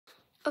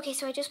Okay,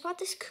 so I just bought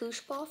this koosh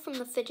ball from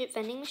the Fidget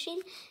vending machine,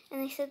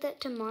 and they said that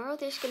tomorrow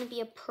there's going to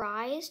be a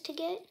prize to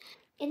get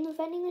in the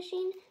vending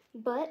machine,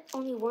 but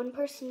only one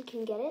person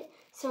can get it,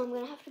 so I'm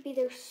going to have to be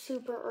there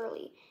super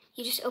early.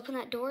 You just open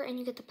that door and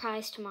you get the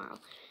prize tomorrow.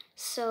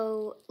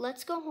 So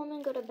let's go home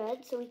and go to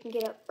bed so we can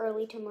get up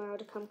early tomorrow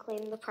to come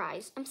claim the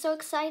prize. I'm so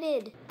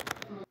excited!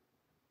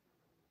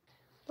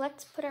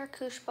 Let's put our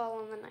koosh ball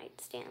on the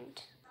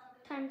nightstand.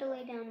 Time to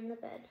lay down in the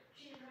bed.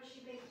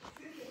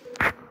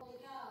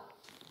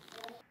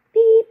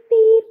 Beep,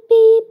 beep,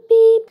 beep,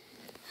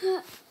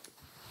 beep.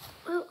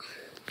 Well,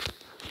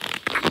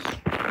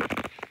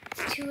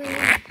 it's 2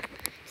 a.m.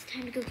 It's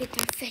time to go get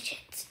them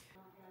fidgets.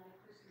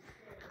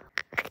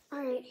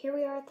 Alright, here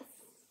we are at the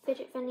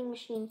fidget vending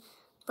machine.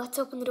 Let's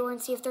open the door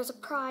and see if there's a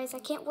prize. I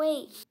can't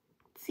wait.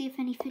 Let's see if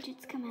any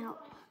fidgets come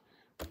out.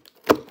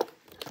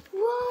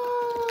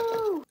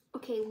 Whoa!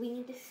 Okay, we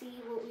need to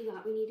see what we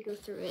got. We need to go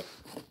through it.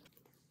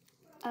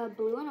 A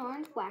blue and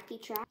orange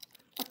wacky track.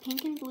 A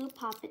pink and blue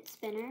poppet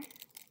spinner.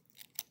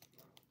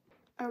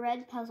 A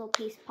red puzzle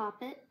piece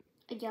poppet.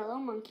 A yellow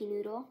monkey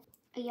noodle.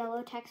 A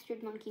yellow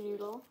textured monkey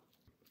noodle.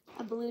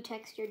 A blue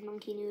textured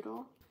monkey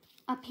noodle.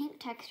 A pink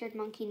textured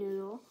monkey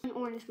noodle. An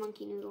orange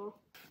monkey noodle.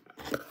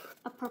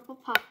 A purple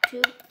pop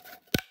tube.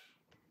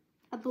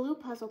 A blue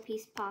puzzle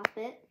piece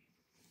poppet.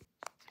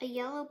 A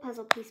yellow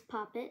puzzle piece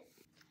poppet.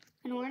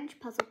 An orange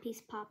puzzle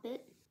piece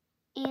poppet.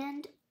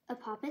 And a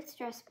poppet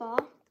stress ball.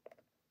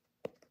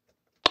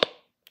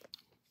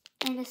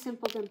 And a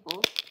simple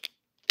dimple.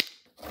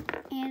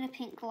 And a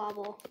pink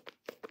globble.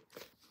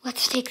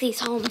 Let's take these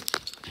home.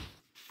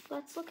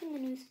 Let's look in the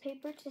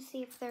newspaper to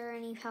see if there are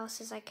any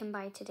houses I can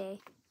buy today.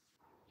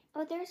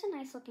 Oh, there's a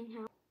nice looking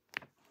house.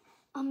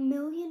 1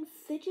 million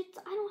fidgets?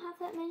 I don't have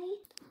that many.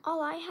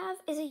 All I have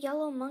is a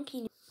yellow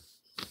monkey.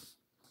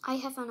 I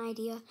have an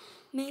idea.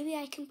 Maybe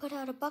I can put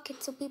out a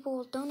bucket so people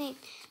will donate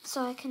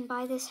so I can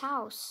buy this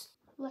house.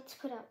 Let's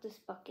put out this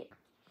bucket.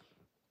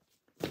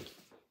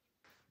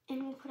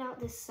 And we'll put out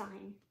this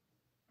sign.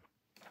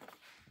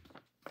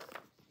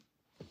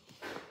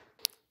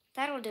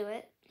 That'll do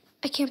it.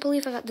 I can't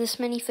believe I got this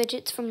many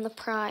fidgets from the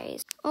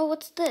prize. Oh,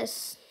 what's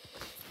this?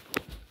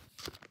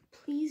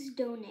 Please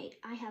donate.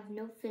 I have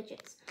no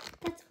fidgets.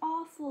 That's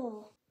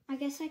awful. I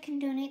guess I can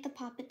donate the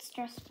poppet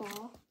stress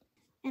ball.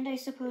 And I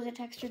suppose a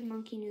textured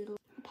monkey noodle.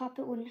 A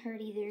poppet wouldn't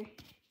hurt either.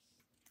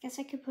 Guess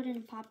I could put in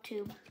a pop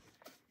tube.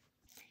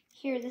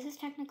 Here, this is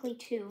technically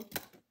 2.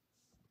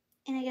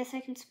 And I guess I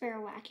can spare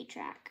a wacky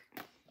track.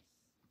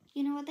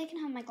 You know what? They can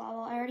have my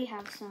globble. I already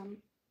have some.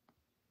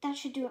 That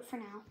should do it for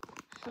now.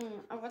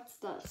 What's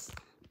this?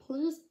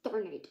 Please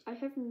donate. I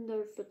have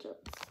no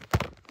fidgets.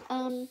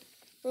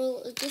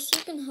 Well, I guess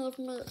you can have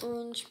my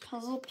orange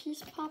puzzle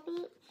piece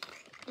poppet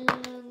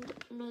and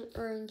my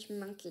orange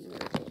monkey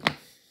noodle.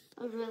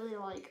 I really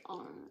like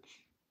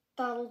orange.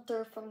 That'll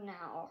do for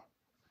now.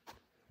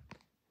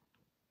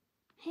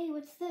 Hey,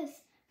 what's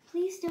this?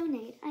 Please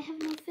donate. I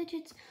have no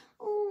fidgets.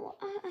 Oh,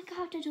 I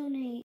got to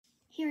donate.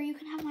 Here, you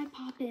can have my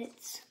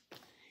poppets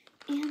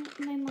and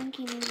my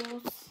monkey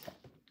noodles.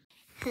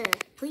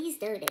 Please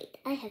donate.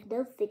 I have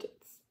no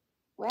fidgets.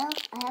 Well,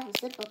 I have a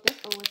simple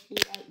dimple with me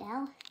right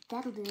now.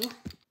 That'll do.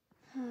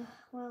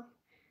 Well,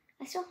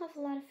 I still have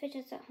a lot of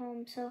fidgets at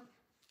home, so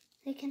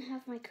they can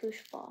have my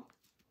koosh ball.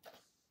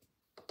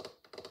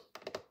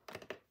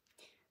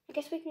 I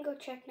guess we can go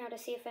check now to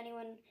see if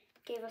anyone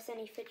gave us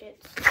any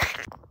fidgets.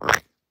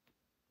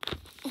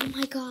 Oh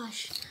my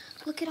gosh,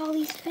 look at all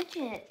these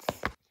fidgets.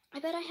 I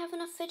bet I have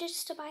enough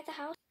fidgets to buy the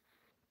house.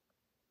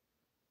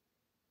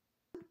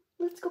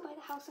 Let's go buy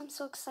the house, I'm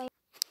so excited.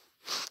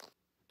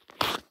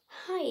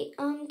 Hi,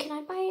 can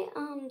I buy,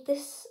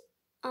 this,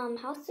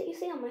 house that you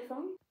see on my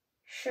phone?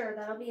 Sure,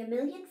 that'll be 1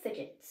 million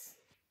fidgets.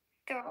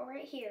 They're all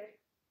right here.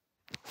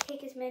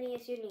 Take as many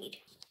as you need.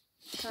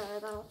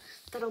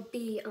 That'll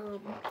be,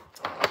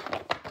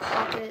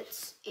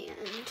 pockets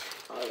and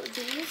all of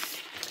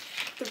these.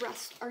 The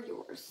rest are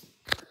yours.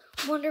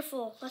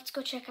 Wonderful, let's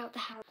go check out the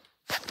house.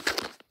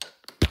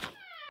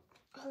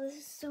 Oh, this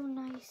is so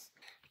nice.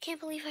 I can't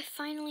believe I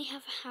finally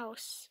have a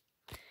house.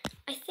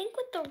 I think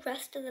with the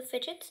rest of the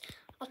fidgets,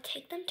 I'll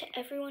take them to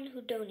everyone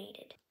who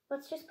donated.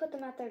 Let's just put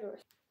them at their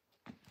doors.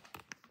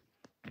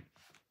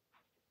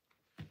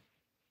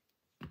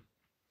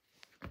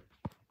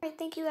 Alright,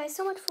 thank you guys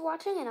so much for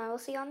watching, and I will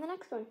see you on the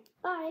next one.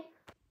 Bye!